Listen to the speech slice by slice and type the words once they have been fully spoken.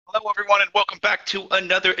Hello, everyone, and welcome back to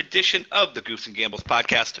another edition of the Goose and Gambles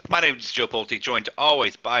podcast. My name is Joe Pulte, joined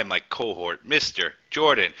always by my cohort, Mr.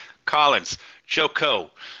 Jordan Collins.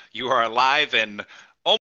 Joko, you are alive and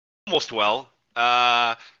almost well.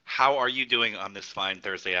 How are you doing on this fine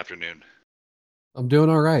Thursday afternoon? I'm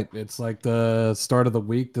doing all right. It's like the start of the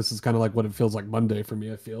week. This is kind of like what it feels like Monday for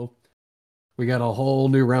me, I feel. We got a whole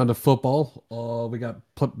new round of football. We got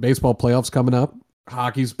baseball playoffs coming up.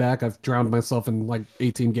 Hockey's back. I've drowned myself in like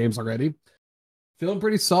 18 games already. Feeling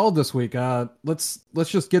pretty solid this week. Let's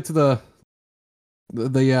just get to the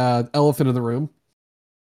elephant in the room.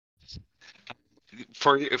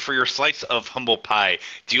 For your slice of humble pie,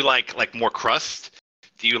 do you like more crust?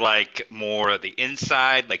 Do you like more of the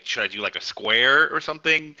inside? Like, should I do like a square or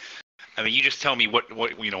something? I mean, you just tell me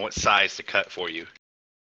what size to cut for you.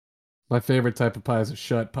 My favorite type of pie is a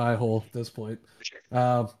shut pie hole at this point.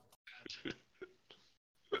 Uh,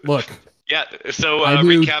 Look, Yeah. So I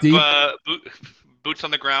knew recap. deep. Boots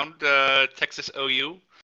on the ground. Texas OU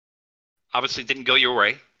obviously didn't go your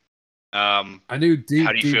way. I knew How deep, do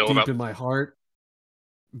you deep, feel deep about? in my heart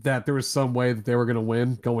that there was some way that they were going to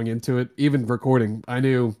win going into it. Even recording, I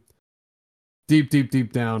knew deep, deep,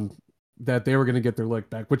 deep down that they were going to get their lick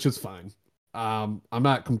back, which is fine. I'm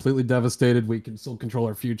not completely devastated. We can still control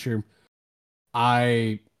our future.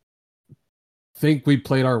 I think we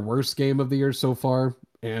played our worst game of the year so far,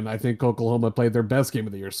 and I think Oklahoma played their best game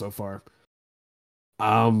of the year so far.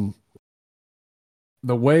 Um,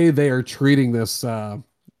 the way they are treating this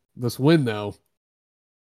win, though,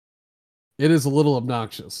 it is a little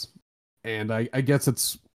obnoxious, and I guess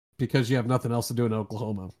it's because you have nothing else to do in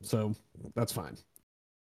Oklahoma, so that's fine.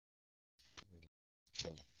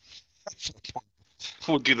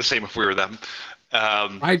 We'll do the same if we were them.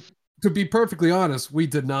 Um, I To be perfectly honest, we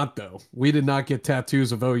did not though. We did not get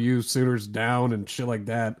tattoos of OU Sooners down and shit like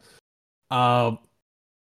that. Uh,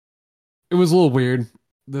 it was a little weird.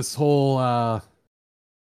 This whole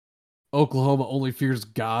Oklahoma only fears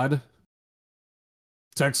God,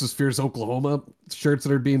 Texas fears Oklahoma shirts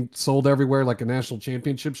that are being sold everywhere like a national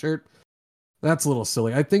championship shirt. That's a little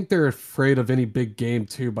silly. I think they're afraid of any big game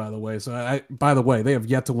too, by the way. By the way, they have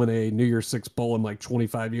yet to win a New Year's Six bowl in like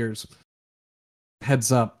 25 years.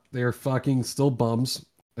 Heads up, they're fucking still bums.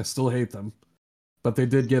 I still hate them, but they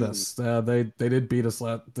did get us. They did beat us.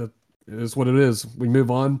 That is what it is. We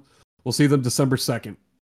move on. We'll see them December 2nd.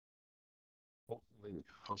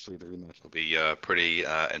 hopefully the rematch will be pretty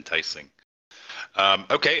enticing.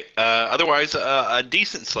 Okay. Otherwise, a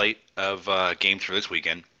decent slate of games for this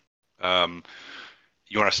weekend. Um,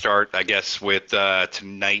 you want to start, I guess, with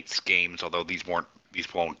tonight's games, although these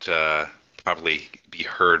won't probably be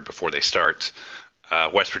heard before they start.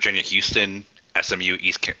 West Virginia, Houston, SMU,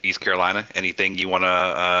 East Carolina. Anything you want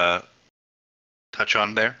to touch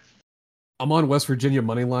on there? I'm on West Virginia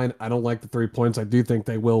money line. I don't like the 3 points. I do think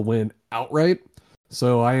they will win outright.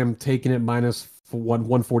 So I am taking it minus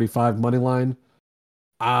 145 money line.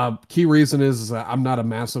 Key reason is that I'm not a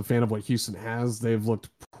massive fan of what Houston has. They've looked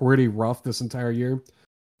pretty rough this entire year.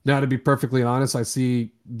 Now, to be perfectly honest, I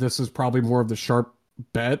see this is probably more of the sharp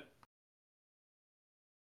bet.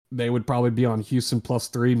 They would probably be on Houston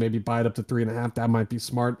 +3, maybe buy it up to 3.5. That might be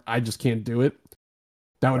smart. I just can't do it.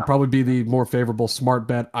 That would probably be the more favorable smart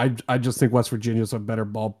bet. I just think West Virginia's a better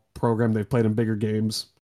ball program. They've played in bigger games.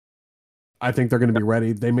 I think they're going to be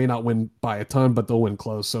ready. They may not win by a ton, but they'll win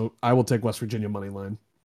close. So I will take West Virginia money line.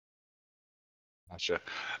 Gotcha.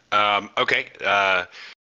 Okay.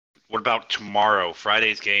 What about tomorrow?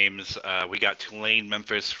 Friday's games. We got Tulane,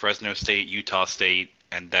 Memphis, Fresno State, Utah State,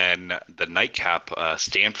 and then the nightcap,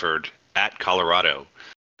 Stanford at Colorado.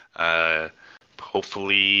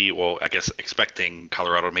 Hopefully, well, I guess expecting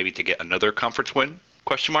Colorado maybe to get another conference win?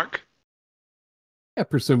 Question mark. Yeah,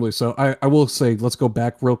 presumably so. I will say, let's go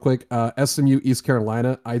back real quick. SMU, East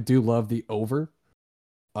Carolina. I do love the over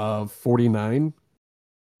of 49.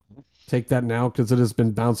 Take that now because it has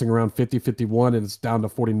been bouncing around 50-51 and it's down to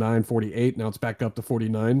 49-48. Now it's back up to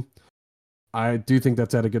 49. I do think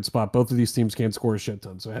that's at a good spot. Both of these teams can score a shit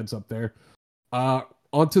ton, so heads up there. Uh,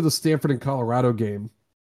 Onto the Stanford and Colorado game.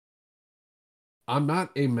 I'm not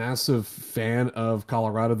a massive fan of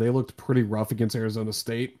Colorado. They looked pretty rough against Arizona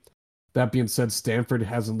State. That being said, Stanford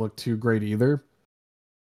hasn't looked too great either.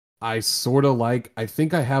 I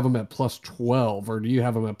think I have them at +12, or do you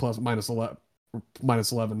have them at plus minus 11?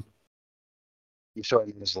 Minus 11. You saw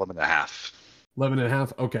it was 11 and a half. 11 and a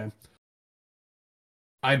half? Okay.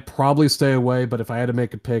 I'd probably stay away, but if I had to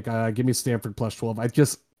make a pick, give me Stanford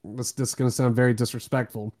 +12. This is going to sound very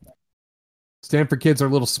disrespectful. Stanford kids are a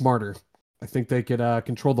little smarter. I think they could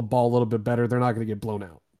control the ball a little bit better. They're not going to get blown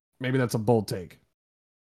out. Maybe that's a bold take.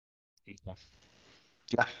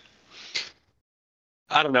 Yeah.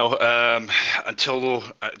 I don't know. Until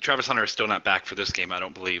Travis Hunter is still not back for this game, I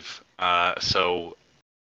don't believe. So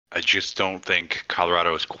I just don't think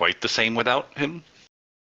Colorado is quite the same without him.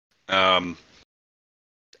 Um,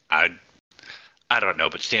 I I don't know,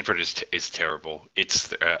 but Stanford is terrible.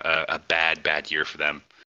 It's a bad year for them.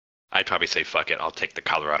 I'd probably say fuck it. I'll take the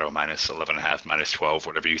Colorado minus 11.5, minus 12,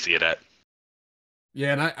 whatever you see it at.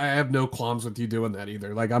 Yeah, and I have no qualms with you doing that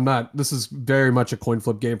either. Like, I'm not, this is very much a coin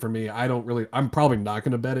flip game for me. I'm probably not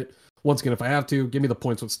going to bet it. Once again, if I have to, give me the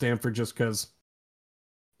points with Stanford just because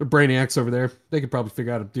the Brainiacs over there, they could probably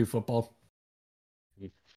figure out how to do football.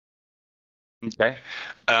 Okay.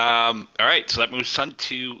 All right, so that moves on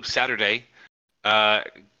to Saturday. I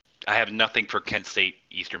have nothing for Kent State,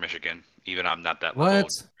 Eastern Michigan. Even I'm not that level.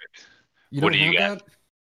 What? You What don't do you have got? that?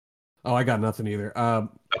 Oh, I got nothing either. I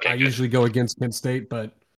Okay, good. usually go against Kent State,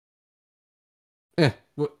 but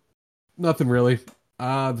what? Nothing really.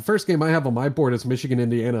 The first game I have on my board is Michigan,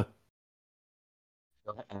 Indiana.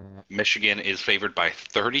 Michigan is favored by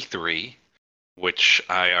 33, which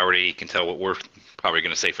I already can tell what we're probably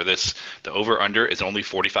going to say for this. The over-under is only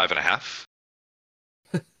 45.5.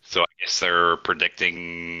 So I guess they're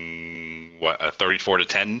predicting what, a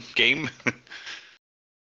 34-10 game?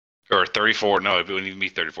 Or 34, no, it wouldn't even be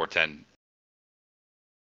 34-10.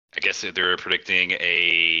 I guess they're predicting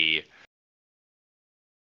a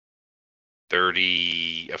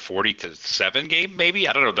 40-7 game, maybe.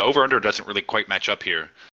 I don't know. The over/under doesn't really quite match up here.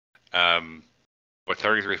 With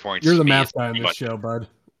 33 points, You're to the me, math is guy on pretty this much. show, bud.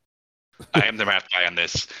 I am the math guy on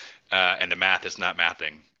this, and the math is not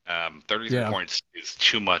mathing. 33 Yeah. points is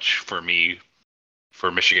too much for me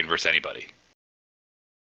for Michigan versus anybody.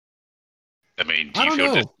 I mean, do I you don't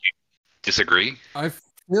feel know. disagree? I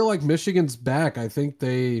feel like Michigan's back. I think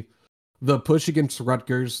the push against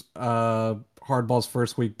Rutgers, hardball's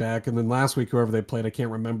first week back, and then last week whoever they played, I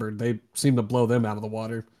can't remember. They seemed to blow them out of the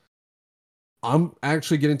water. I'm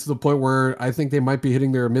actually getting to the point where I think they might be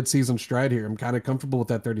hitting their midseason stride here. I'm kind of comfortable with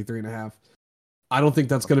that 33.5. I don't think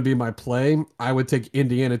that's going to be my play. I would take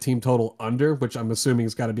Indiana team total under, which I'm assuming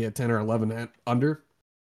has got to be at 10 or 11 at under.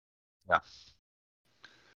 Yeah.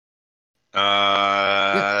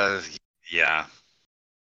 Yeah. Yeah.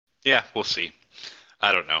 Yeah, we'll see.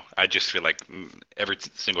 I don't know. I just feel like every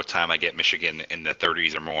single time I get Michigan in the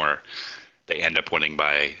 30s or more, they end up winning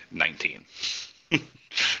by 19.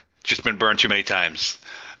 Just been burned too many times.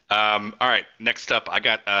 All right, next up, I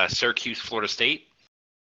got Syracuse, Florida State.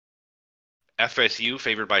 FSU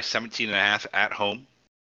favored by 17.5 at home.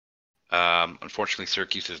 Unfortunately,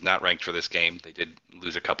 Syracuse is not ranked for this game. They did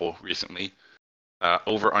lose a couple recently.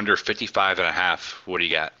 Over under 55.5. What do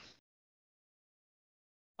you got?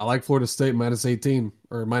 I like Florida State minus 18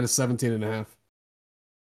 or minus 17.5.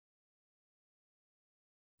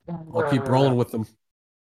 I'll keep rolling with them.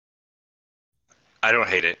 I don't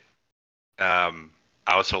hate it. I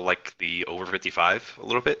also like the over 55 a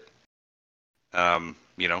little bit.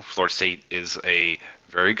 Florida State is a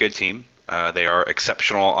very good team. They are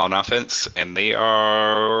exceptional on offense, and they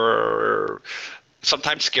are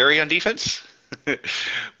sometimes scary on defense.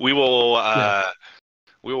 we will Yeah.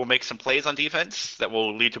 we will make some plays on defense that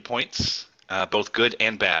will lead to points, both good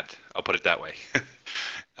and bad. I'll put it that way.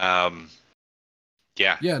 um,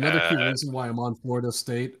 yeah. Yeah, another key reason why I'm on Florida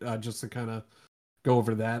State, just to kind of go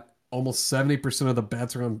over that. Almost 70% of the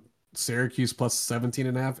bets are on Syracuse plus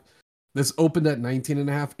 17.5. This opened at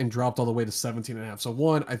 19.5 and dropped all the way to 17.5. So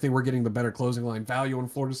one, I think we're getting the better closing line value in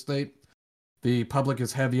Florida State. The public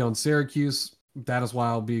is heavy on Syracuse. That is why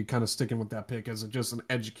I'll be kind of sticking with that pick as just an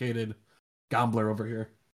educated gambler over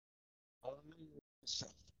here. The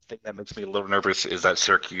thing that makes me a little nervous is that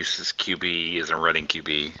Syracuse's QB is a Reading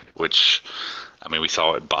QB, which, I mean, we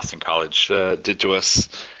saw what Boston College did to us,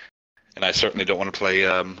 and I certainly don't want to play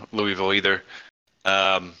Louisville either.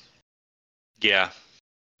 Yeah,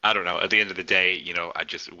 I don't know. At the end of the day,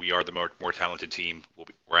 we are the more talented team.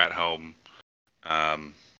 We're at home,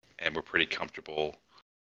 and we're pretty comfortable.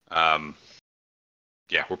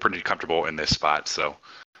 Yeah, we're pretty comfortable in this spot. So,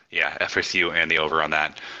 yeah, FSU and the over on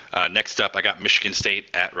that. Next up, I got Michigan State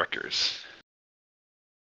at Rutgers.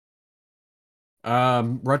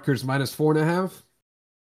 Rutgers minus 4.5.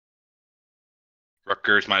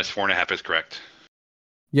 Rutgers minus 4.5 is correct.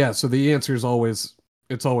 Yeah, so the answer is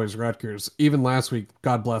it's always Rutgers. Even last week,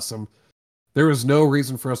 God bless them, there was no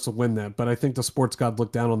reason for us to win that, but I think the sports god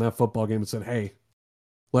looked down on that football game and said, hey,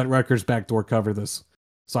 let Rutgers backdoor cover this.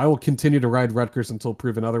 So I will continue to ride Rutgers until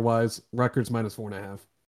proven otherwise. Rutgers minus 4.5.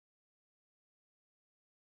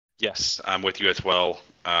 Yes, I'm with you as well.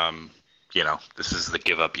 This is the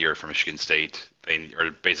give up year for Michigan State. They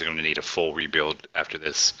are basically going to need a full rebuild after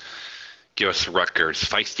this. Give us Rutgers,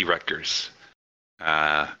 feisty Rutgers.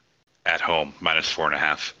 uh, at home,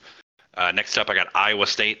 -4.5. Next up, I got Iowa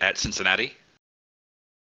State at Cincinnati.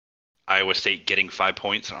 Iowa State getting 5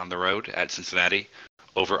 points on the road at Cincinnati.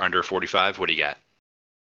 Over under 45. What do you got?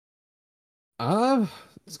 Uh,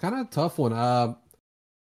 it's kind of a tough one.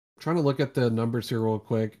 Trying to look at the numbers here real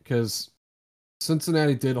quick because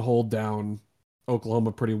Cincinnati did hold down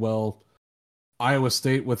Oklahoma pretty well. Iowa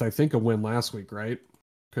State with I think a win last week, right?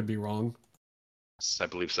 Could be wrong. Yes, I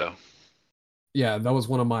believe so. Yeah, that was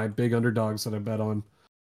one of my big underdogs that I bet on.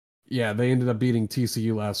 Yeah, they ended up beating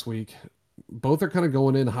TCU last week. Both are kind of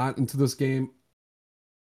going in hot into this game.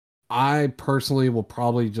 I personally will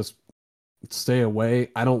probably just stay away.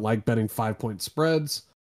 I don't like betting 5 point spreads.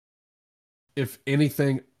 If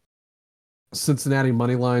anything, Cincinnati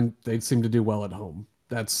money line, they'd seem to do well at home.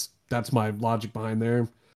 That's my logic behind there.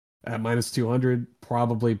 At -200,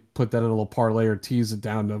 probably put that in a little parlay or tease it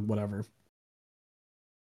down to whatever.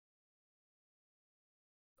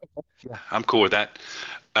 Yeah, I'm cool with that.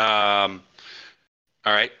 All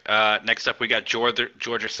right. Next up, we got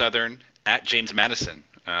Georgia Southern at James Madison.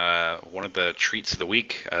 One of the treats of the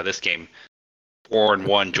week. This game,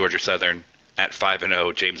 4-1 Georgia Southern at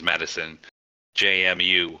 5-0 James Madison.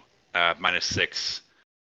 JMU -6.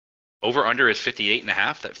 Over under is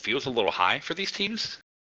 58.5. That feels a little high for these teams.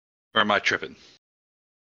 Or am I tripping?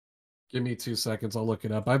 Give me 2 seconds. I'll look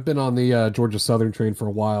it up. I've been on the Georgia Southern train for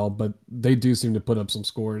a while, but they do seem to put up some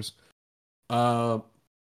scores. Uh,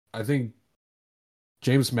 I think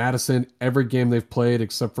James Madison, every game they've played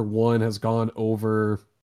except for one, has gone over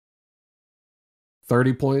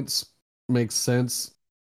 30 points. Makes sense.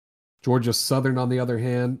 Georgia Southern, on the other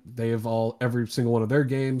hand, they have every single one of their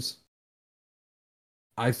games.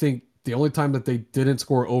 I think the only time that they didn't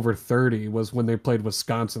score over 30 was when they played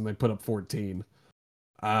Wisconsin. They put up 14.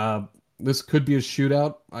 Uh, this could be a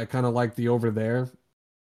shootout. I kind of like the over there,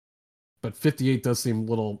 but 58 does seem a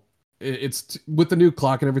little. It's with the new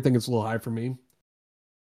clock and everything. It's a little high for me.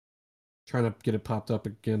 Trying to get it popped up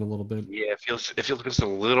again a little bit. Yeah, it feels just a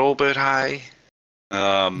little bit high.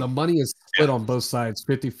 The money is split Yeah. on both sides,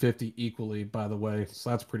 50-50 equally, by the way. So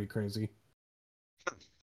that's pretty crazy.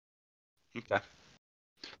 Okay.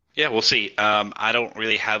 Yeah, we'll see. I don't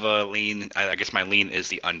really have a lean. I guess my lean is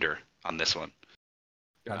the under on this one.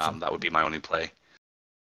 Gotcha. That would be my only play.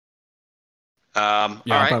 Yeah, All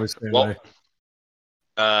I'll right. probably stay Well,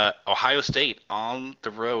 away. Ohio State on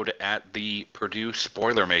the road at the Purdue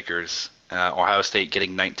Spoilermakers. Ohio State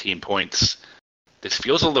getting 19 points. This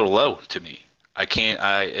feels a little low to me. I can't.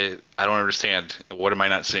 I don't understand. What am I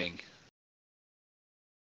not seeing?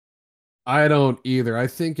 I don't either. I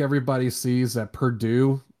think everybody sees that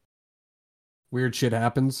Purdue, weird shit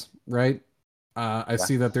happens, right? I Yeah.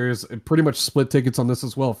 see that there's pretty much split tickets on this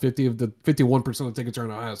as well. 50 of the 51% of the tickets are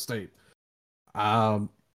in Ohio State. Um,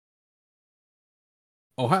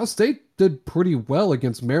 Ohio State did pretty well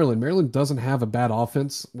against Maryland. Maryland doesn't have a bad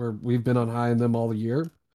offense where we've been on high in them all the year.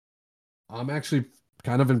 I'm actually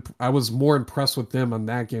I was more impressed with them on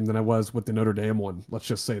that game than I was with the Notre Dame one. Let's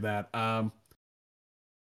just say that.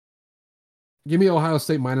 Give me Ohio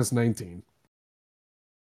State -19.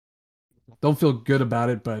 Don't feel good about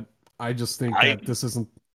it, but I just think I that this isn't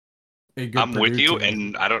a good I'm with Purdue you, team.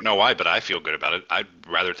 and I don't know why, but I feel good about it. I'd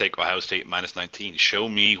rather take Ohio State -19. Show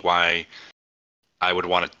me why I would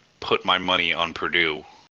want to put my money on Purdue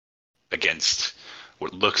against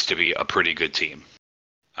what looks to be a pretty good team.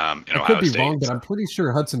 In I could Ohio be State. wrong, but I'm pretty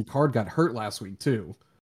sure Hudson Card got hurt last week too.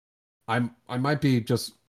 I might be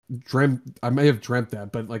just dreamt. I may have dreamt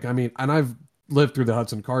that, but like I mean, and I've lived through the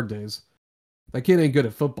Hudson Card days. That kid ain't good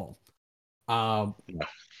at football. Um, No.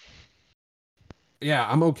 yeah,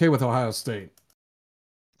 I'm okay with Ohio State.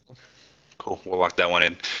 Cool. We'll lock that one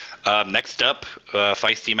in. Next up,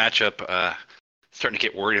 feisty matchup. Starting to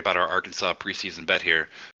get worried about our Arkansas preseason bet here.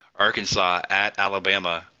 Arkansas at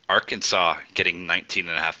Alabama. Arkansas getting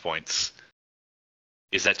 19.5 points.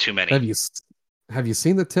 Is that too many? Have you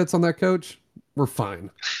seen the tits on that coach? We're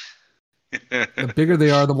fine. The bigger they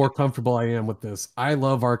are, the more comfortable I am with this. I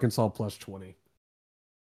love Arkansas +20.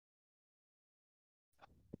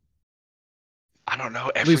 I don't know.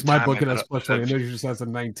 At Every least my time book it has +20. I know yours has a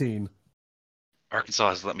 19. Arkansas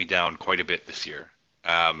has let me down quite a bit this year.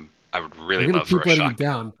 I would really They're going love to for keep a letting you shock.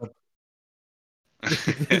 down, but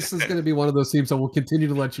this is going to be one of those teams that will continue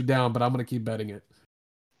to let you down, but I'm going to keep betting it.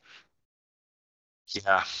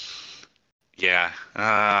 Yeah.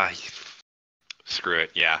 Yeah. Screw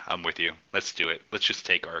it. Yeah, I'm with you. Let's do it. Let's just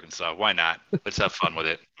take Arkansas. Why not? Let's have fun with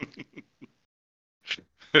it.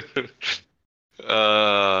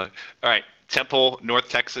 All right. Temple, North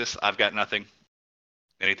Texas. I've got nothing.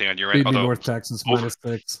 Anything on your end? Feed me Although North Texas over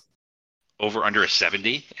 -6. over under a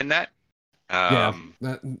 70 in that. Yeah, Um,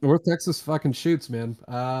 North Texas fucking shoots, man.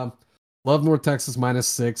 Love North Texas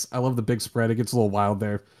 -6. I love the big spread. It gets a little wild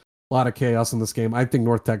there. A lot of chaos in this game. I think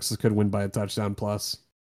North Texas could win by a touchdown plus.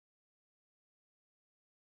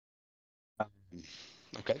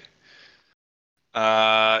 okay.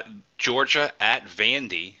 Uh, Georgia at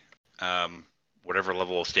Vandy, whatever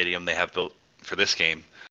level of stadium they have built for this game.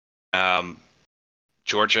 Um,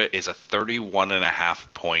 Georgia is a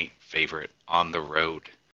 31.5 point favorite on the road.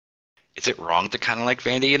 Is it wrong to kind of like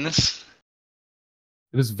Vandy in this?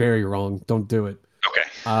 It is very wrong. Don't do it. Okay.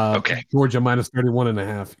 Okay. Georgia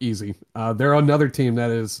 -31.5. Easy. They're another team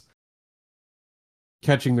that is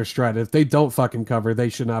catching their stride. If they don't fucking cover, they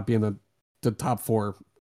should not be in the top four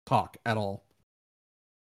talk at all.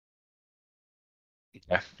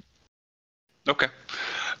 Yeah. Okay.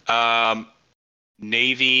 Um,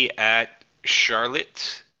 Navy at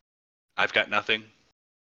Charlotte. I've got nothing.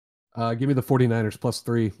 Give me the 49ers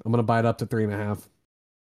 +3. I'm going to buy it up to 3.5.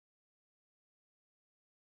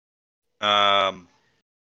 Um,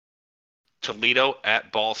 Toledo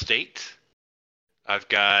at Ball State. I've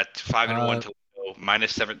got 5-1 Toledo,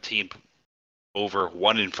 -17 over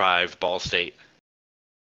 1-5 Ball State.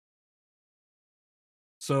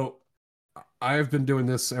 So I've been doing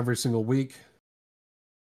this every single week.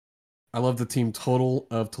 I love the team total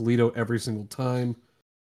of Toledo every single time.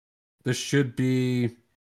 This should be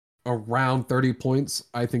around 30 points.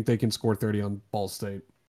 I think they can score 30 on Ball State.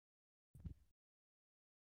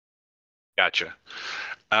 Gotcha.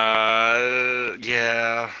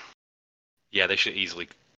 Yeah. Yeah, they should easily.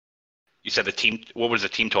 You said the team. What was the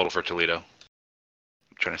team total for Toledo?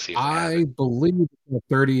 I'm trying to see if I have I it. believe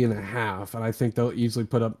 30.5, and I think they'll easily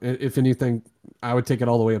put up, if anything, I would take it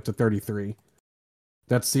all the way up to 33.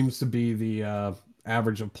 That seems to be the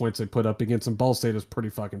average of points they put up against, and Ball State is pretty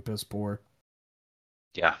fucking piss poor.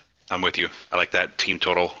 Yeah, I'm with you. I like that team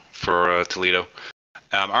total for Toledo.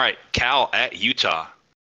 All right, Cal at Utah.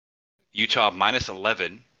 Utah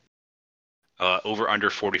 -11. Over under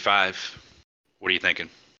 45. What are you thinking?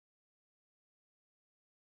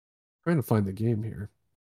 Trying to find the game here.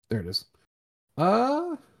 There it is.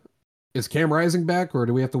 Uh, is Cam Rising back, or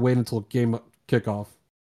do we have to wait until game kickoff?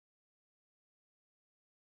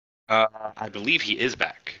 I believe he is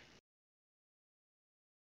back.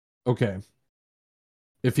 Okay.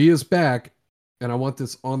 If he is back, and I want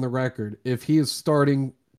this on the record, if he is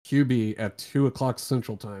starting QB at 2 o'clock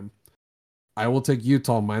Central Time, I will take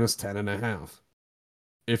Utah -10.5.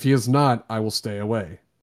 If he is not, I will stay away.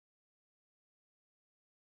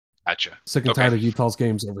 Gotcha. Sick and Okay. tired of Utah's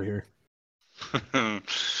games over here.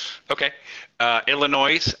 Okay.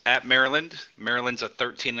 Illinois at Maryland. Maryland's a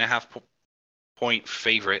 13.5 point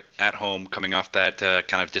favorite at home, coming off that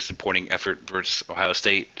kind of disappointing effort versus Ohio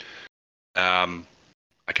State.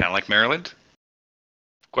 I kind of like Maryland.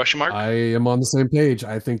 Question mark? I am on the same page.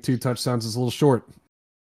 I think 2 touchdowns is a little short.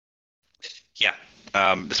 Yeah.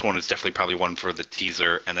 This one is definitely probably one for the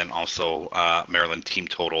teaser, and then also Maryland team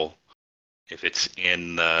total. If it's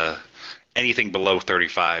in anything below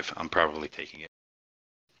 35, I'm probably taking it.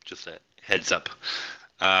 Just a heads up.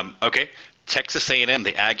 Okay, Texas A&M,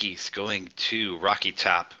 the Aggies going to Rocky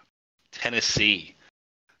Top, Tennessee.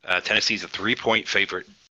 Tennessee's a 3-point favorite.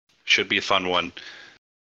 Should be a fun one.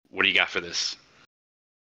 What do you got for this?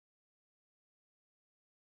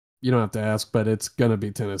 You don't have to ask, but it's going to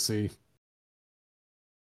be Tennessee.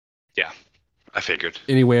 Yeah, I figured.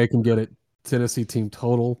 Any way I can get it. Tennessee team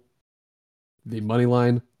total, the money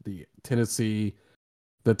line, the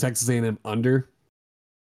Texas A&M under.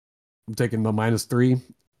 I'm taking the -3.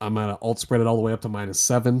 I'm going to alt spread it all the way up to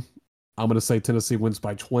 -7. I'm going to say Tennessee wins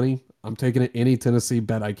by 20. I'm taking it any Tennessee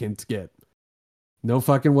bet I can get. No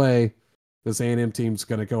fucking way this A&M team's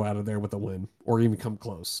going to go out of there with a win or even come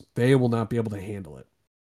close. They will not be able to handle it.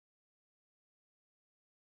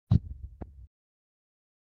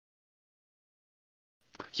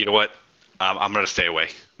 You know what? I'm going to stay away.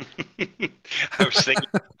 I was thinking,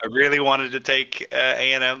 I really wanted to take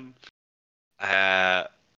A&M, but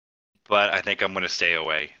I think I'm going to stay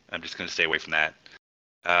away. I'm just going to stay away from that.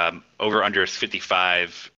 Over under is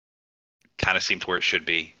 55. Kind of seems where it should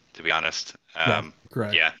be, to be honest. Yeah,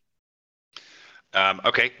 correct. Yeah.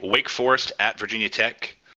 Okay, Wake Forest at Virginia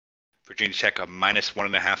Tech. Virginia Tech a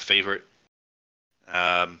 -1.5 favorite.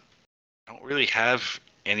 I don't really have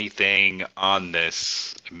anything on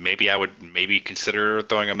this. Maybe I would consider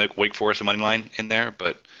throwing a Wake Forest money line in there,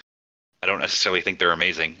 but I don't necessarily think they're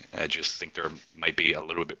amazing. I just think they might be a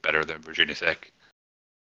little bit better than Virginia Tech.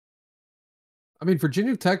 I mean,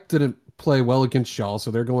 Virginia Tech didn't play well against Shaw,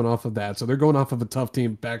 so they're going off of that. So they're going off of a tough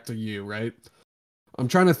team back to you, right? I'm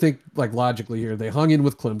trying to think like logically here. They hung in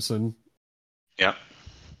with Clemson. Yeah.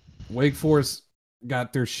 Wake Forest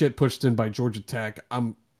got their shit pushed in by Georgia Tech.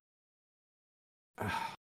 I'm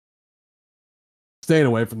staying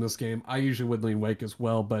away from this game. I usually would lean Wake as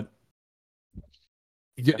well, but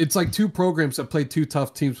it's like two programs that played two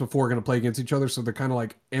tough teams before are going to play against each other, so they're kind of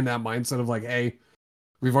like in that mindset of like, hey,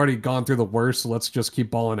 we've already gone through the worst, so let's just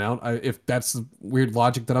keep balling out. If that's the weird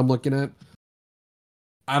logic that I'm looking at,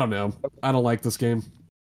 I don't know. I don't like this game.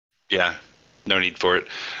 Yeah, no need for it.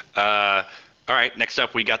 All right, next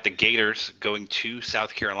up we got the Gators going to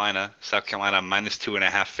South Carolina. South Carolina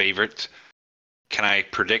 -2.5 favorite. Can I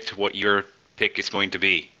predict what your pick is going to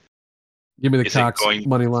be? Give me the Cox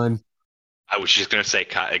money line. I was just going to say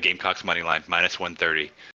Gamecocks money line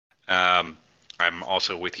 -130. I'm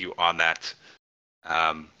also with you on that.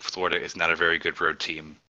 Florida is not a very good road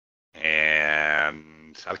team,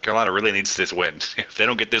 and South Carolina really needs this win. If they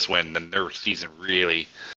don't get this win, then their season really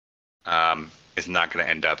is not going to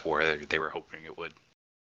end up where they were hoping it would.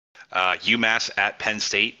 UMass at Penn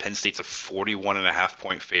State. Penn State's a 41.5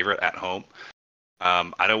 point favorite at home.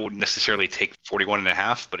 I don't necessarily take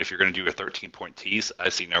 41.5, but if you're going to do a 13-point tease, I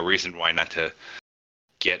see no reason why not to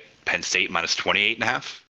get Penn State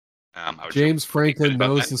 -28.5. James Franklin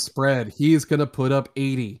knows the spread. He's going to put up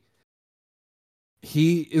 80.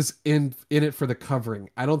 He is in it for the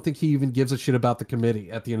covering. I don't think he even gives a shit about the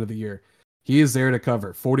committee at the end of the year. He is there to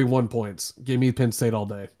cover. 41 points. Give me Penn State all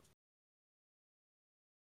day.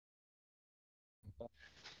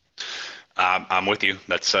 I'm with you.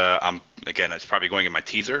 That's that's probably going in my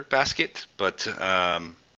teaser basket, but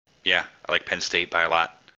yeah, I like Penn State by a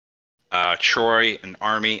lot. Troy and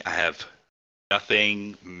Army, I have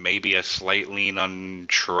nothing. Maybe a slight lean on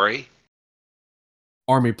Troy.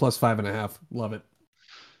 Army +5.5. Love it.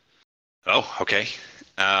 Oh, okay.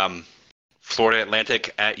 Florida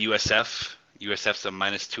Atlantic at USF. USF's a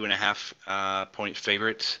 -2.5 point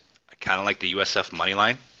favorite. I kind of like the USF money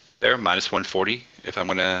line there, -140. If I'm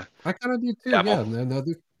gonna, I kind of do too. Dabble. Yeah,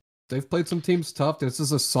 man. They've played some teams tough. This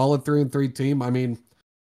is a solid 3-3 team. I mean,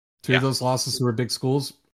 two of those losses who are big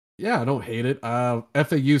schools. Yeah, I don't hate it.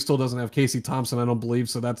 FAU still doesn't have Casey Thompson, I don't believe,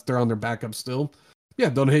 so they're on their backup still. Yeah,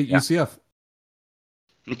 don't hate UCF.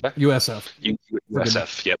 Okay. USF.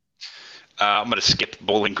 USF, yep. I'm going to skip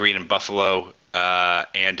Bowling Green and Buffalo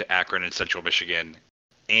and Akron and Central Michigan.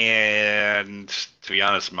 And to be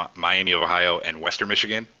honest, Miami, Ohio, and Western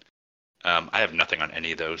Michigan. I have nothing on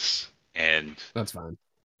any of those. And that's fine.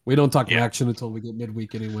 We don't talk action until we get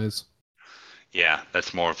midweek anyways. Yeah,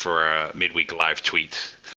 that's more for a midweek live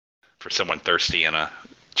tweet for someone thirsty on a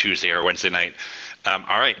Tuesday or Wednesday night. All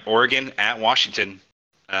right, Oregon at Washington.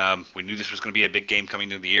 We knew this was going to be a big game coming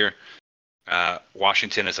into the year.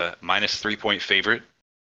 Washington is a -3 point favorite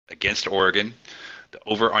against Oregon. The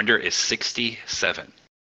over/under is 67.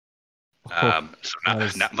 So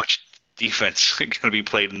not much defense going to be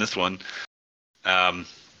played in this one.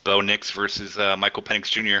 Bo Nix versus Michael Penix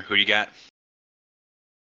Jr. Who you got?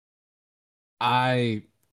 All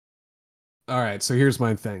right, so here's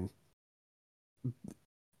my thing.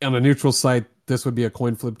 On a neutral site, this would be a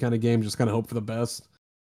coin flip kind of game, just kind of hope for the best.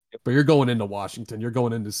 But you're going into Washington, you're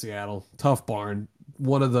going into Seattle. Tough barn.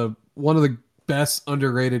 One of the best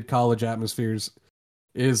underrated college atmospheres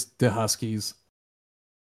is the Huskies.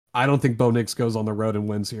 I don't think Bo Nix goes on the road and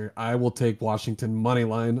wins here. I will take Washington money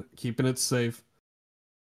line, keeping it safe.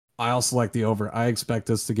 I also like the over. I expect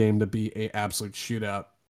this game to be an absolute shootout.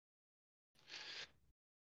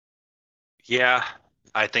 Yeah,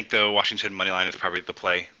 I think the Washington money line is probably the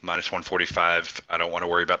play, -145. I don't want to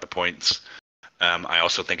worry about the points. I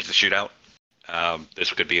also think it's a shootout.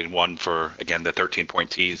 This could be one for, again, the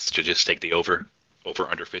 13-point tees to just take the over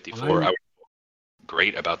under 54. I would feel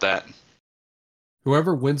great about that.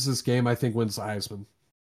 Whoever wins this game, I think wins the Heisman.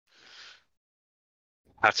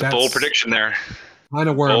 That's a bold prediction there. Kind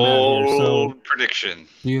of where I'm at here. So prediction.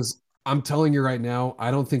 I'm telling you right now, I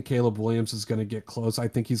don't think Caleb Williams is going to get close. I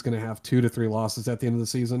think he's going to have 2 to 3 losses at the end of the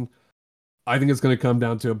season. I think it's going to come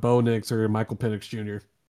down to a Bo Nix or Michael Penix Jr.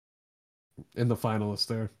 in the finalists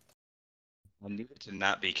there. I need it to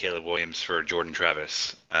not be Caleb Williams for Jordan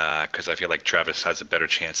Travis because I feel like Travis has a better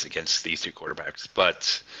chance against these two quarterbacks.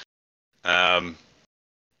 But,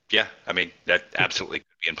 yeah, I mean, that absolutely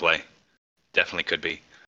could be in play. Definitely could be.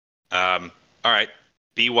 All right,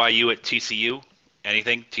 BYU at TCU.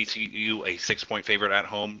 Anything? TCU a 6-point favorite at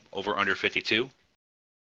home, over under 52.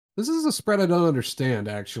 This is a spread I don't understand,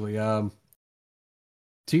 actually.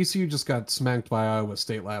 TCU just got smacked by Iowa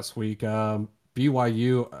State last week.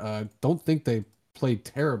 BYU, don't think they played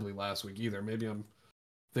terribly last week either. Maybe I'm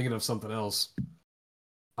thinking of something else.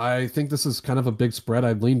 I think this is kind of a big spread.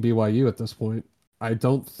 I'd lean BYU at this point. I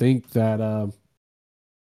don't think that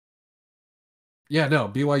Yeah, no,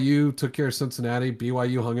 BYU took care of Cincinnati.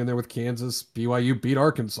 BYU hung in there with Kansas. BYU beat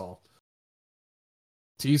Arkansas.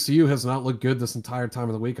 TCU has not looked good this entire time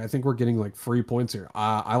of the week. I think we're getting like free points here.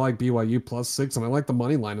 I like BYU +6, and I like the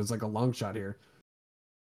money line as like a long shot here.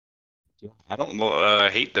 I don't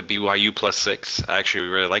hate the BYU +6. I actually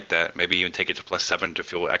really like that. Maybe even take it to +7 to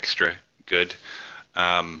feel extra good.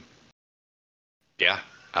 Um, yeah,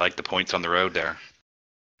 I like the points on the road there.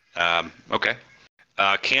 Okay.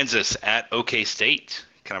 Kansas at OK State.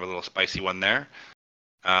 Kind of a little spicy one there.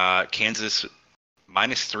 Kansas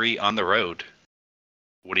 -3 on the road.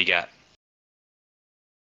 What do you got?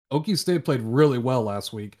 Okie State played really well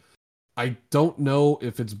last week. I don't know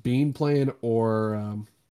if it's Bean playing or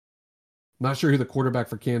not sure who the quarterback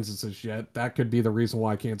for Kansas is yet. That could be the reason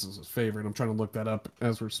why Kansas is favored. I'm trying to look that up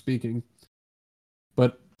as we're speaking.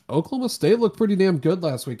 But Oklahoma State looked pretty damn good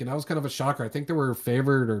last week, and that was kind of a shocker. I think they were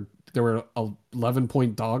favored or there were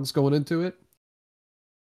 11-point dogs going into it.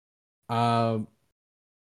 Um,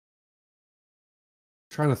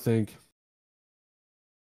 trying to think.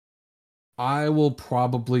 I will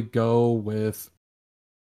probably go with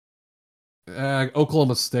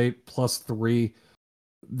Oklahoma State +3.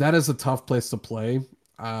 That is a tough place to play.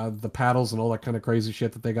 The paddles and all that kind of crazy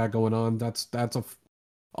shit that they got going on. That's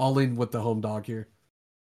all in with the home dog here.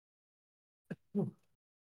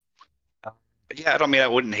 Yeah, I don't mean I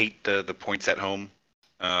wouldn't hate the points at home.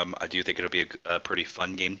 I do think it'll be a pretty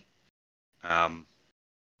fun game.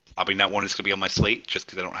 Probably not one that's going to be on my slate just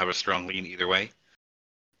because I don't have a strong lean either way.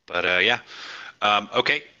 But yeah.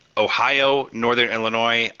 Okay. Ohio, Northern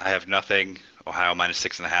Illinois. I have nothing. Ohio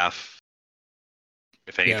 -6.5.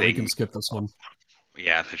 If Yeah, we anything, can skip this one.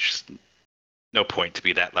 yeah, there's just no point to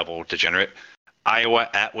be that level degenerate. Iowa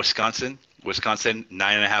at Wisconsin. Wisconsin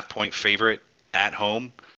 9.5-point favorite at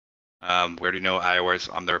home. Where do you know Iowa's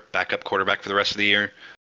on their backup quarterback for the rest of the year?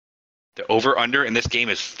 The over/under in this game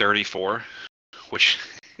is 34, which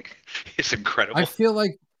is incredible. I feel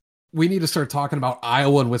like we need to start talking about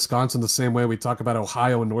Iowa and Wisconsin the same way we talk about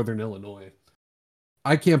Ohio and Northern Illinois.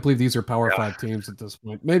 I can't believe these are Power Yeah. 5 teams at this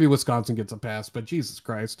point. Maybe Wisconsin gets a pass, but Jesus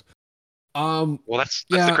Christ. Well, that's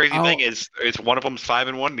Yeah, the crazy thing is one of them's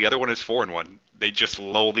 5-1, the other one is 4-1. They just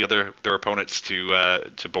lull their opponents to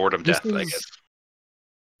boredom This death, I is- guess.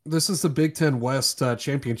 this is the Big Ten West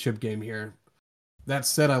championship game here. That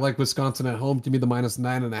said, I like Wisconsin at home. Give me the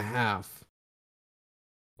 -9.5.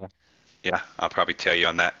 Yeah, I'll probably tell you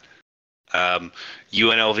on that.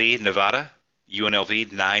 UNLV, Nevada. UNLV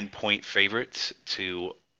 9-point favorites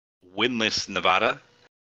to winless Nevada.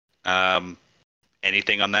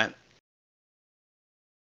 Anything on that?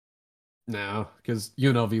 No, because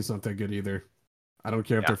UNLV is not that good either. I don't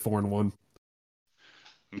care if Yeah. they're 4-1.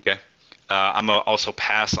 Okay. I'm gonna also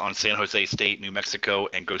pass on San Jose State, New Mexico,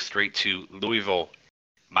 and go straight to Louisville,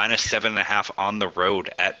 -7.5 on the road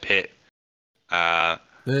at Pitt.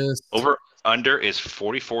 This Over under is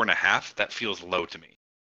 44.5. That feels low to me.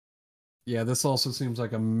 Yeah, this also seems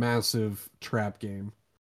like a massive trap game.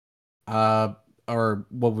 Or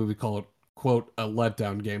what would we call it? Quote, a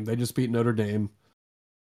letdown game. They just beat Notre Dame.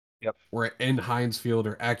 Yep. We're in Heinz Field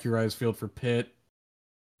or Accurized Field for Pitt.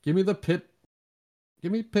 Give me the Pitt.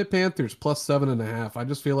 Give me Pitt Panthers +7.5. I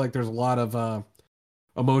just feel like there's a lot of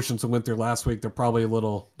emotions that went through last week. They're probably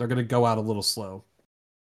they're going to go out a little slow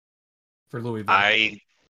for Louisville.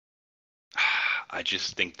 I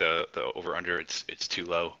just think the over under it's too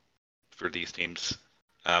low for these teams.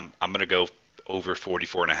 I'm gonna go over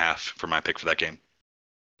 44.5 for my pick for that game.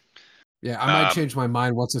 Yeah, I might change my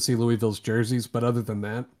mind once I see Louisville's jerseys, but other than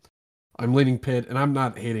that, I'm leaning Pitt, and I'm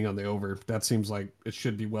not hating on the over. That seems like it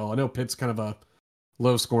should be well. I know Pitt's kind of a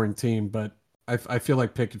low-scoring team, but I feel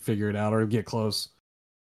like Pitt could figure it out or get close.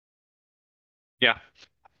 Yeah.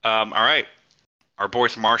 All right. Our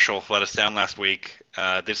boys Marshall let us down last week.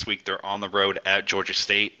 This week they're on the road at Georgia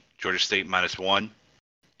State. Georgia State -1.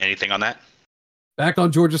 Anything on that? Back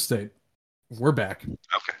on Georgia State. We're back.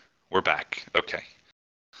 Okay, we're back. Okay.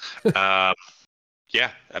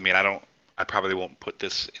 Yeah. I mean, I probably won't put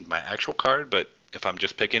this in my actual card, but if I'm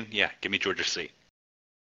just picking, yeah, give me Georgia State.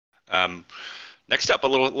 Next up, a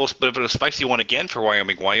little bit of a spicy one again for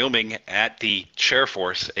Wyoming. Wyoming at the Chair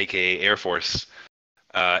Force, aka Air Force.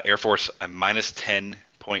 Air Force a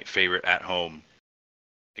 -10-point favorite at home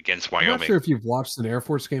against Wyoming. I'm not sure if you've watched an Air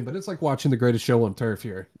Force game, but it's like watching the greatest show on turf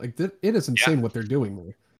here. Like it is insane what they're doing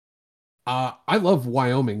there. I love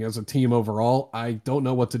Wyoming as a team overall. I don't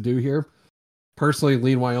know what to do here. Personally,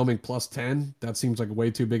 lean Wyoming +10. That seems like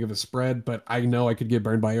way too big of a spread, but I know I could get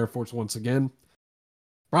burned by Air Force once again.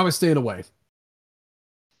 Probably staying away.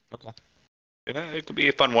 Okay. Yeah, it could be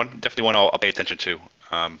a fun one. Definitely one I'll pay attention to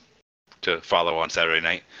follow on Saturday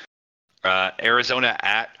night. Arizona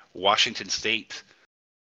at Washington State.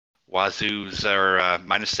 Wazoo's are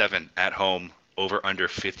 -7 at home, over under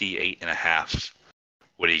 58.5.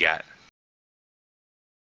 What do you got?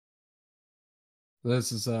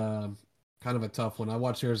 This is kind of a tough one. I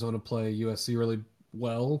watched Arizona play USC really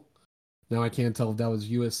well. Now I can't tell if that was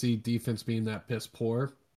USC defense being that piss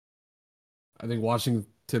poor. I think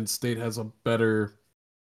Washington State has a better,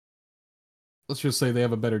 let's just say they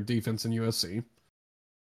have a better defense than USC.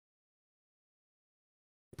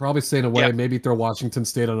 Probably staying away, Yeah, maybe throw Washington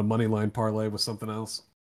State on a money line parlay with something else.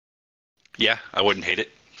 yeah, I wouldn't hate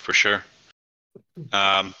it for sure.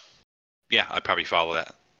 Um, yeah, I'd probably follow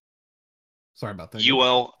that. Sorry about that.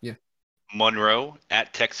 UL Yeah. Monroe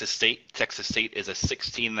at Texas State. Texas State is a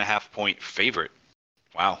 16.5-point favorite.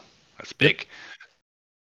 Wow, that's big.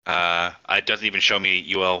 It doesn't even show me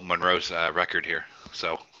UL Monroe's record here,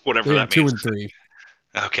 so whatever that means. 2-3.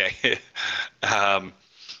 Okay.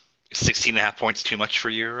 16.5 points too much for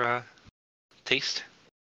your taste?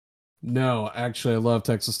 No, actually, I love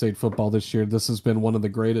Texas State football this year. This has been one of the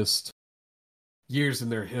greatest years in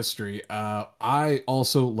their history. I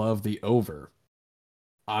also love the over.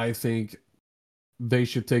 I think they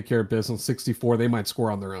should take care of business. 64, they might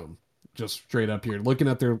score on their own. Just straight up here. Looking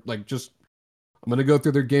at their, I'm going to go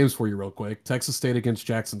through their games for you real quick. Texas State against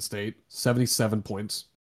Jackson State, 77 points.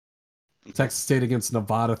 Texas State against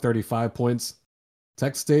Nevada, 35 points.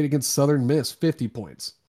 Texas State against Southern Miss, 50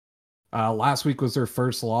 points. Last week was their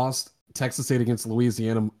first loss. Texas State against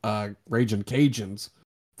Louisiana Raging Cajuns,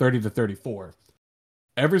 30-34.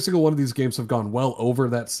 Every single one of these games have gone well over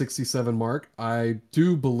that 67 mark. I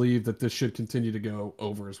do believe that this should continue to go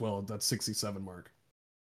over as well at that 67 mark.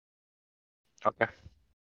 Okay.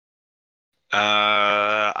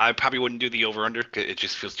 I probably wouldn't do the over-under. It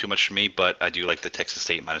just feels too much for me, but I do like the Texas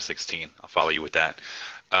State -16. I'll follow you with that.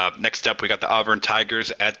 Next up, we got the Auburn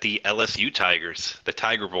Tigers at the LSU Tigers, the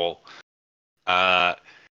Tiger Bowl.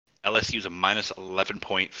 LSU's a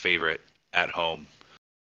 -11-point favorite at home.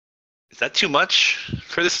 Is that too much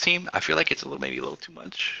for this team? I feel like it's maybe a little too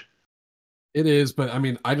much. It is, but I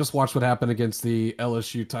mean, I just watched what happened against the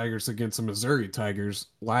LSU Tigers against the Missouri Tigers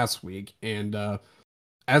last week, and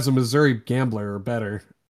as a Missouri gambler or better,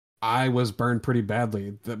 I was burned pretty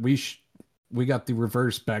badly. That we got the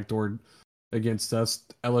reverse backdoored against us.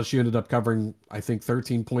 LSU ended up covering, I think,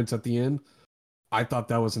 13 points at the end. I thought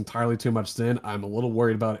that was entirely too much then. I'm a little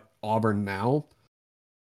worried about Auburn now.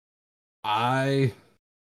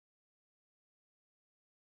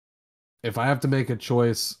 If I have to make a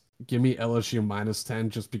choice, give me LSU -10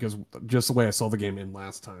 just the way I saw the game in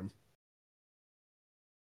last time.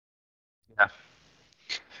 Yeah.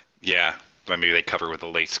 Yeah. Maybe they cover with a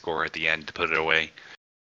late score at the end to put it away.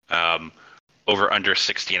 Over under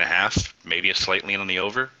 60.5, maybe a slight lean on the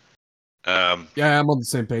over. Yeah, I'm on the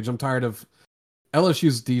same page. I'm tired of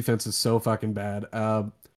LSU's defense is so fucking bad.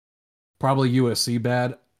 Probably USC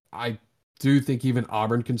bad. I do think even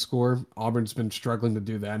Auburn can score. Auburn's been struggling to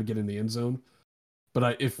do that and get in the end zone.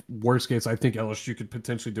 But if worst case, I think LSU could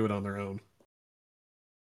potentially do it on their own.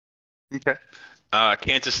 Okay.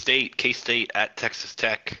 Kansas State, K-State at Texas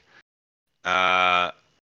Tech.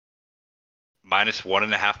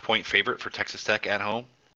 -1.5-point favorite for Texas Tech at home.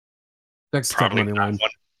 Texas Tech money line.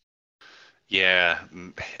 Yeah,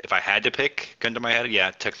 if I had to pick, gun to my head, yeah,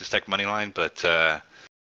 Texas Tech money line, but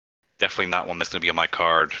definitely not one that's going to be on my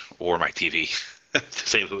card or my TV, to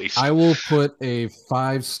say the least. I will put a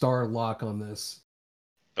 5-star lock on this.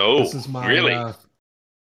 Oh, this is my, really?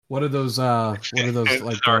 What are those like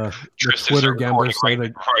the Twitter gamblers say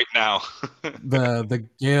right now? the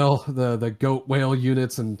Gale, the goat whale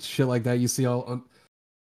units and shit like that. You see all on.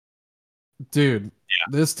 Dude, yeah.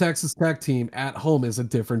 This Texas Tech team at home is a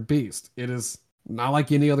different beast. It is not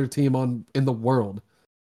like any other team in the world.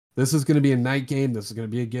 This is going to be a night game. This is going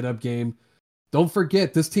to be a get-up game. Don't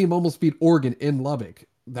forget, this team almost beat Oregon in Lubbock.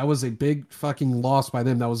 That was a big fucking loss by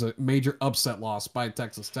them. That was a major upset loss by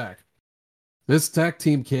Texas Tech. This Tech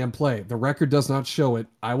team can play. The record does not show it.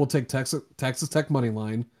 I will take Texas Tech money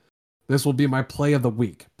line. This will be my play of the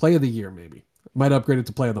week. Play of the year, maybe. Might upgrade it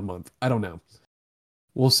to play of the month. I don't know.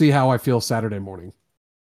 We'll see how I feel Saturday morning.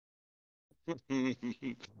 We'll see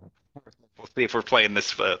if we're playing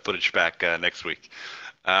this footage back next week.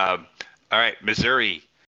 All right, Missouri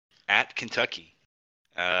at Kentucky.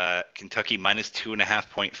 Kentucky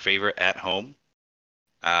 -2.5-point favorite at home.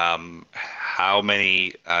 How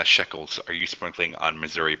many shekels are you sprinkling on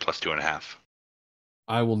Missouri +2.5?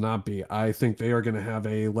 I will not be. I think they are going to have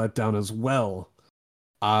a letdown as well.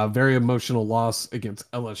 Very emotional loss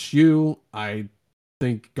against LSU. I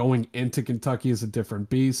think going into Kentucky is a different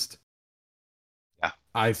beast. Yeah.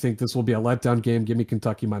 I think this will be a letdown game. Give me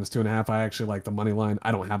Kentucky -2.5. I actually like the money line.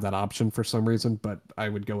 I don't have that option for some reason, but I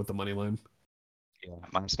would go with the money line. Yeah.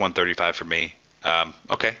 -135 for me.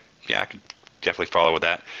 Okay. Yeah, I can definitely follow with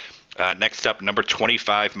that. Next up, number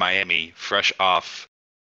 25, Miami, fresh off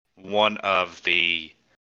one of the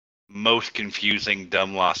most confusing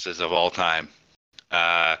dumb losses of all time.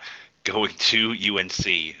 Uh, Going to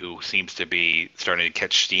UNC, who seems to be starting to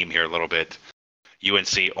catch steam here a little bit.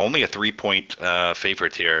 UNC only a 3-point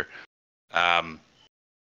favorite here. Um,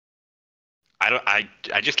 I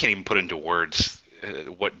just can't even put into words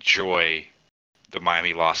what joy the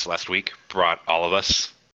Miami loss last week brought all of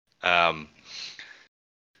us.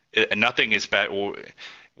 Nothing is bad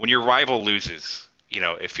when your rival loses.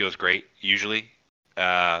 It feels great usually,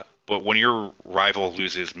 but when your rival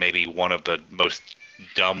loses, maybe one of the most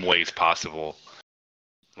dumb ways possible,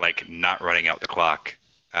 like not running out the clock,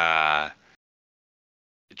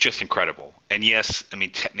 just incredible. And yes, I mean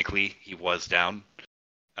technically he was down,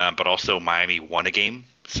 but also Miami won a game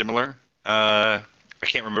similar. I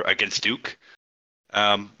can't remember against Duke.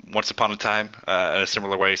 Once upon a time, in a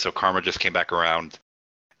similar way. So karma just came back around,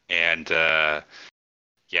 and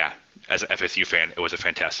yeah, as an FSU fan, it was a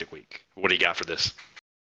fantastic week. What do you got for this?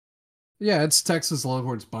 Yeah, it's Texas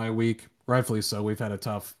Longhorns bye week. Rightfully so. We've had a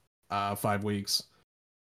tough 5 weeks,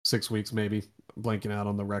 6 weeks maybe. Blanking out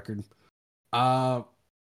on the record. Uh,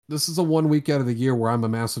 this is a 1 week out of the year where I'm a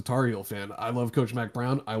massive Tar Heel fan. I love Coach Mac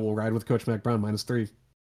Brown. I will ride with Coach Mac Brown -3.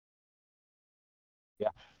 Yeah.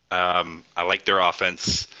 I like their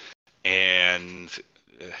offense, and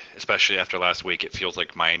especially after last week, it feels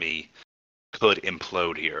like Miami could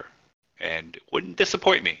implode here, and it wouldn't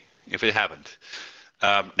disappoint me if it happened.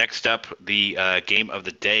 Next up, the game of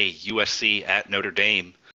the day: USC at Notre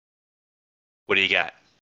Dame. What do you got?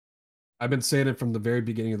 I've been saying it from the very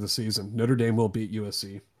beginning of the season. Notre Dame will beat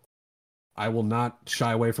USC. I will not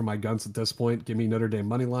shy away from my guns at this point. Give me Notre Dame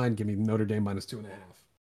money line. Give me Notre Dame -2.5.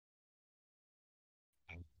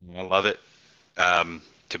 I love it.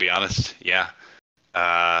 To be honest, yeah.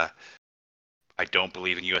 I don't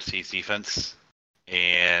believe in USC's defense,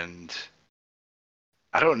 and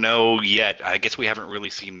I don't know yet. I guess we haven't really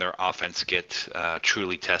seen their offense get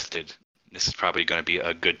truly tested. This is probably going to be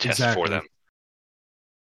a good test for them.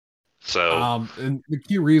 So, and the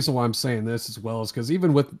key reason why I'm saying this as well is because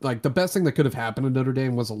even with like the best thing that could have happened to Notre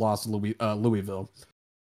Dame was a loss to Louisville.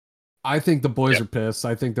 I think the boys are pissed.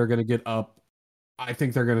 I think they're going to get up. I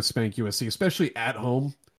think they're going to spank USC, especially at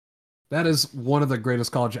home. That is one of the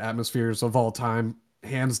greatest college atmospheres of all time,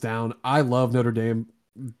 hands down. I love Notre Dame.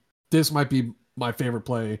 This might be my favorite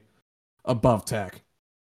play above Tech.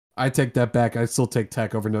 I take that back. I still take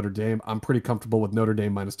Tech over Notre Dame. I'm pretty comfortable with Notre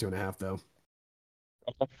Dame -2.5, though.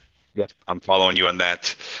 Yes, I'm following you on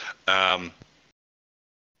that.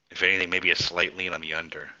 If anything, maybe a slight lean on the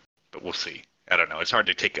under, but we'll see. I don't know. It's hard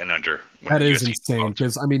to take an under. That is insane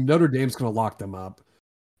because, I mean, Notre Dame's going to lock them up.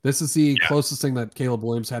 This is the closest thing that Caleb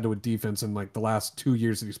Williams had to a defense in like the last 2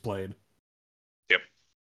 years that he's played. Yep.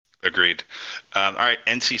 Agreed. All right.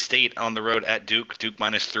 NC State on the road at Duke. Duke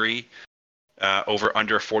 -3. Over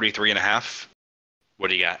under 43.5. What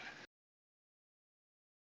do you got?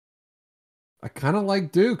 I kind of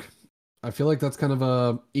like Duke. I feel like that's kind of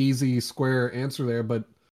a easy square answer there, but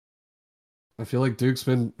I feel like Duke's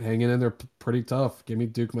been hanging in there pretty tough. Give me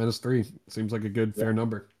Duke -3. Seems like a good, fair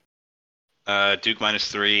number. Duke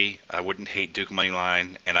 -3. I wouldn't hate Duke money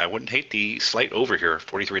line, and I wouldn't hate the slight over here.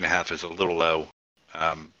 43.5 is a little low.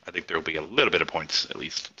 I think there will be a little bit of points at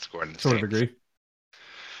least scored in the Sort of agree.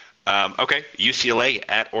 Okay, UCLA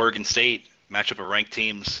at Oregon State. Matchup of ranked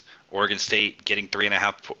teams. Oregon State getting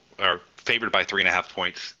 3.5 or favored by 3.5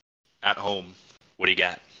 points at home. What do you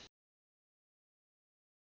got?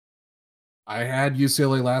 I had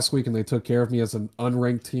UCLA last week, and they took care of me as an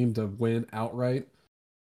unranked team to win outright.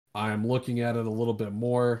 I'm looking at it a little bit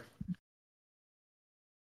more.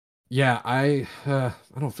 Yeah, I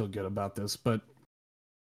don't feel good about this, but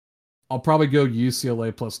I'll probably go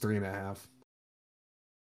UCLA +3.5.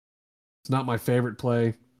 It's not my favorite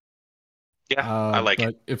play. Yeah, I like it.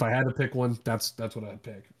 But if I had to pick one, that's what I'd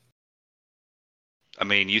pick. I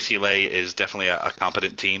mean, UCLA is definitely a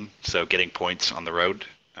competent team, so getting points on the road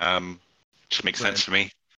just makes sense to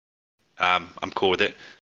me. I'm cool with it.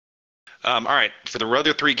 All right, for the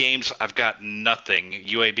other 3 games, I've got nothing.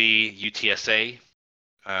 UAB, UTSA,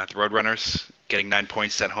 the Roadrunners getting 9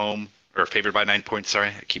 points at home, or favored by 9 points. Sorry,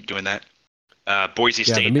 I keep doing that. Boise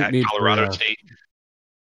State at Colorado State.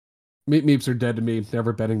 Meat Meeps are dead to me.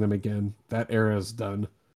 Never betting them again. That era is done.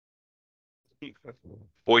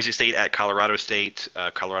 Boise State at Colorado State.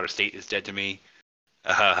 Colorado State is dead to me.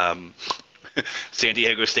 San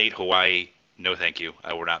Diego State, Hawaii, no, thank you.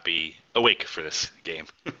 I will not be awake for this game.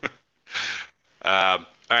 All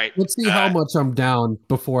right. Let's see how much I'm down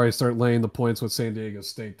before I start laying the points with San Diego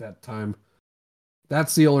State that time.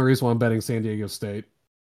 That's the only reason why I'm betting San Diego State.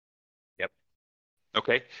 Yep.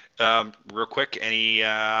 Okay. Real quick, any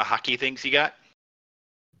hockey things you got?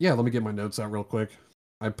 Yeah, let me get my notes out real quick.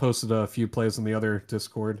 I posted a few plays in the other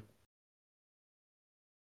Discord.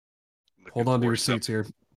 Hold on to your seats here.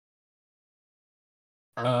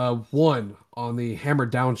 One, on the Hammer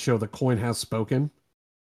Down show, the coin has spoken.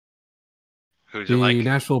 Who's the it like?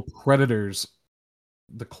 Nashville Predators,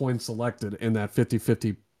 the coin selected in that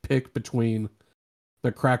 50-50 pick between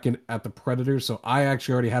the Kraken at the Predators. So I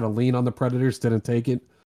actually already had a lean on the Predators, didn't take it.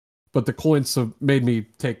 But the coin made me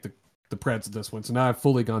take the Preds at this one. So now I've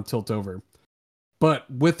fully gone tilt over. But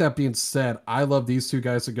with that being said, I love these two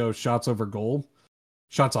guys to go shots on goal.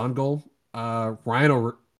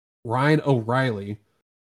 Ryan O'Reilly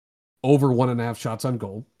over 1.5 shots on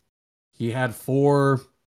goal. He had 4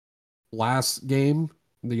 last game,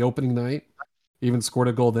 the opening night. Even scored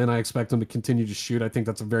a goal then. I expect him to continue to shoot. I think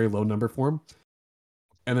that's a very low number for him.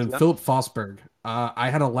 And then Philip Forsberg. I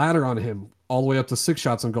had a ladder on him all the way up to 6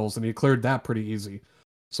 shots on goals, and he cleared that pretty easy.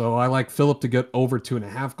 So I like Philip to get over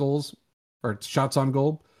 2.5 goals or shots on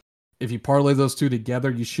goal. If you parlay those two together,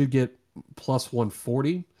 you should get plus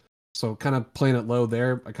 140. So kind of playing it low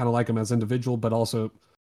there. I kind of like him as individual, but also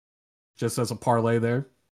just as a parlay there.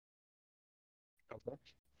 Okay.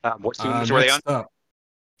 What teams were they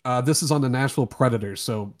on? This is on the Nashville Predators.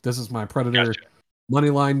 So this is my Predator money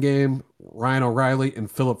line game. Ryan O'Reilly and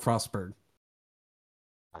Philip Forsberg.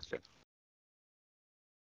 Gotcha.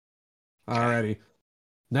 Alrighty.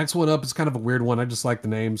 Next one up is kind of a weird one. I just like the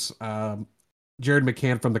names. Jared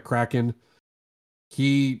McCann from the Kraken.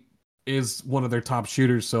 He is one of their top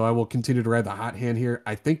shooters, so I will continue to ride the hot hand here.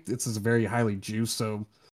 I think this is very highly juiced, so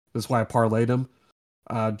that's why I parlayed him.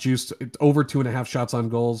 Juiced over 2.5 shots on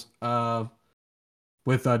goals.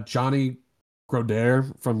 With Johnny Grodeur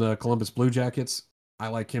from the Columbus Blue Jackets. I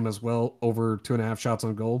like him as well, over 2.5 shots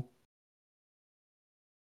on goal.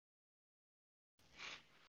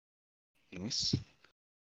 Nice.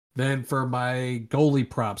 Then for my goalie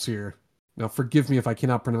props here. Now, forgive me if I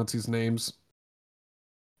cannot pronounce these names.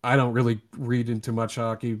 I don't really read into much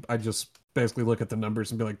hockey. I just basically look at the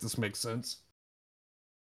numbers and be like, this makes sense.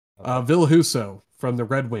 Ville Husso from the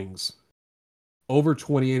Red Wings. Over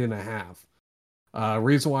 28.5.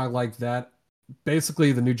 Reason why I like that,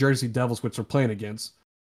 basically the New Jersey Devils, which they're playing against,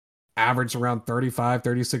 averaged around 35,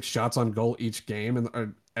 36 shots on goal each game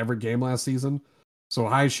and every game last season. So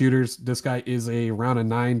high shooters, this guy is around a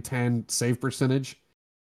 9-10 save percentage.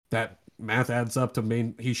 That math adds up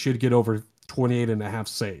to he should get over 28.5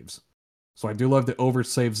 saves. So I do love the over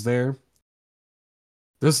saves there.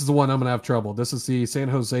 This is the one I'm going to have trouble. This is the San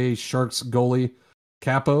Jose Sharks goalie,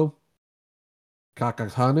 Capo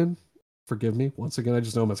Kakakanen. Forgive me. Once again, I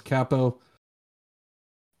just know him as Capo.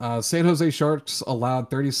 San Jose Sharks allowed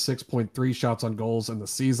 36.3 shots on goals in the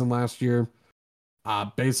season last year.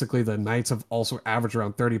 Basically, the Knights have also averaged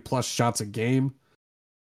around 30 plus shots a game.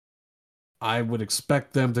 I would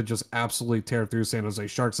expect them to just absolutely tear through San Jose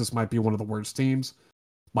Sharks. This might be one of the worst teams.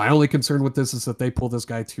 My only concern with this is that they pull this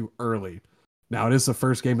guy too early. Now, it is the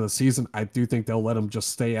first game of the season. I do think they'll let him just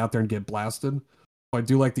stay out there and get blasted. But I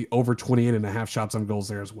do like the over 28.5 shots on goals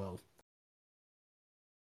there as well.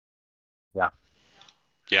 Yeah.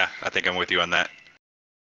 Yeah, I think I'm with you on that.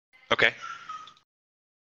 Okay.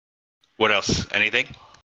 What else? Anything?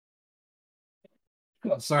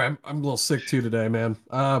 Oh, sorry, I'm a little sick too today, man.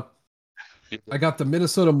 I got the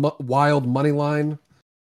Minnesota Wild money line,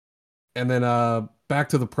 and then back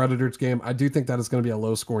to the Predators game. I do think that is going to be a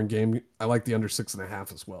low scoring game. I like the under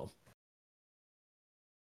 6.5 as well.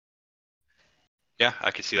 Yeah,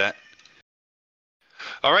 I can see that.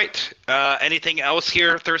 All right. Anything else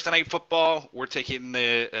here? Thursday Night Football. We're taking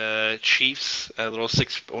the Chiefs, a little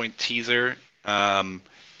 6-point teaser, and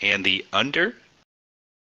the under.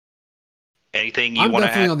 Anything you want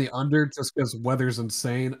to add? I'm definitely on the under just because weather's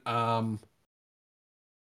insane.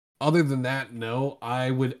 Other than that, no.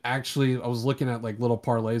 I was looking at like little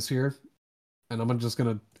parlays here, and I'm just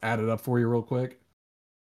gonna add it up for you real quick.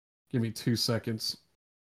 Give me 2 seconds.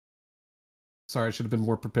 Sorry, I should have been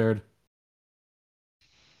more prepared.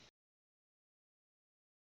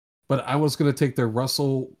 But I was gonna take the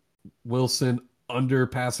Russell Wilson under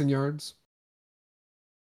passing yards.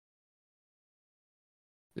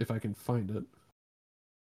 If I can find it.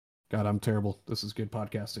 God, I'm terrible. This is good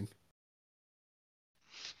podcasting.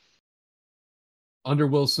 Under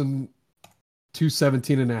Wilson,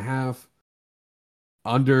 217.5.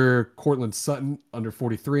 Under Cortland Sutton, under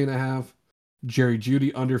 43.5. Jerry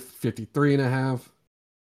Judy under 53.5.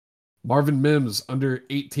 Marvin Mims under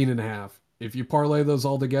 18.5. If you parlay those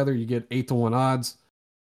all together, you get 8-1 odds.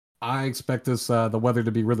 I expect this the weather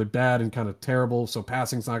to be really bad and kind of terrible, so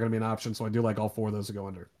passing's not going to be an option. So I do like all four of those to go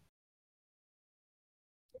under.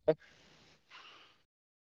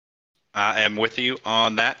 I am with you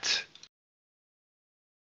on that.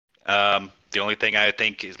 The only thing I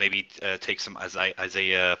think is maybe take some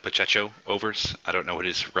Isaiah Pacheco overs. I don't know what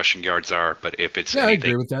his rushing yards are, but if it's Yeah, I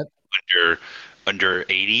anything agree with that. under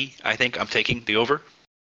 80, I think I'm taking the over.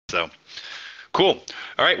 So cool.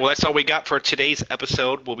 All right. Well, that's all we got for today's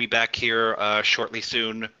episode. We'll be back here shortly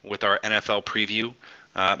soon with our NFL preview.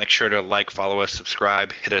 Make sure to like, follow us,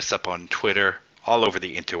 subscribe, hit us up on Twitter, all over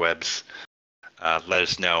the interwebs. Let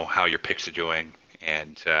us know how your picks are doing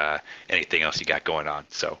and anything else you got going on.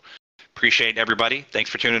 So appreciate everybody. Thanks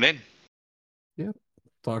for tuning in. Yeah.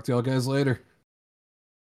 Talk to y'all guys later.